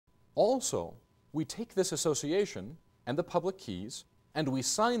Also, we take this association and the public keys and we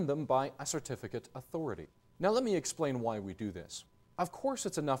sign them by a certificate authority. Now let me explain why we do this. Of course,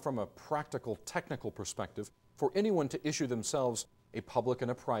 it's enough from a practical, technical perspective for anyone to issue themselves a public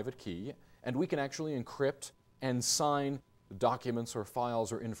and a private key, and we can actually encrypt and sign documents or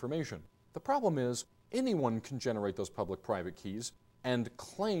files or information. The problem is, anyone can generate those public-private keys and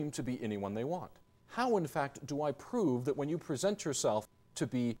claim to be anyone they want. How, in fact, do I prove that when you present yourself to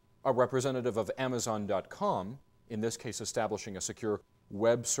be a representative of Amazon.com, in this case establishing a secure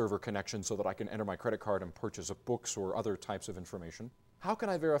web server connection so that I can enter my credit card and purchase books or other types of information, how can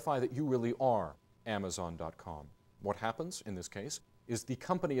I verify that you really are Amazon.com? What happens in this case is the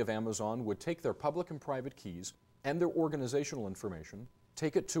company of Amazon would take their public and private keys and their organizational information,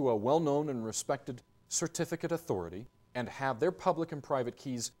 take it to a well-known and respected certificate authority, and have their public and private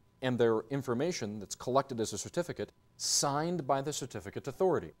keys and their information that's collected as a certificate signed by the certificate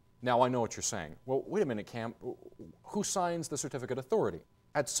authority. Now, I know what you're saying. Well, wait a minute, Cam. Who signs the certificate authority?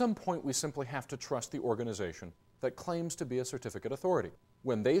 At some point, we simply have to trust the organization that claims to be a certificate authority.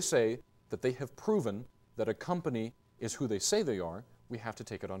 When they say that they have proven that a company is who they say they are, we have to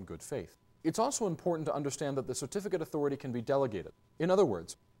take it on good faith. It's also important to understand that the certificate authority can be delegated. In other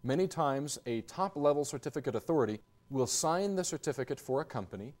words, many times a top-level certificate authority will sign the certificate for a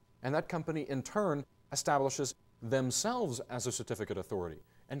company, and that company in turn establishes themselves as a certificate authority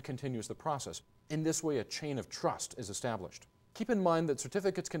and continues the process. In this way, a chain of trust is established. Keep in mind that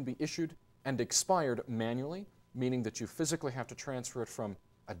certificates can be issued and expired manually, meaning that you physically have to transfer it from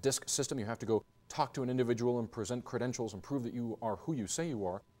a disk system. You have to go talk to an individual and present credentials and prove that you are who you say you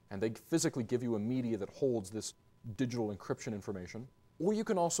are, and they physically give you a media that holds this digital encryption information. Or you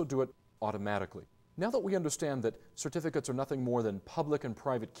can also do it automatically. Now that we understand that certificates are nothing more than public and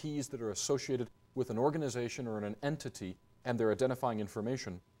private keys that are associated with an organization or an entity and their identifying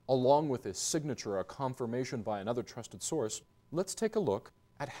information, along with a signature, a confirmation by another trusted source, let's take a look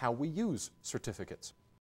at how we use certificates.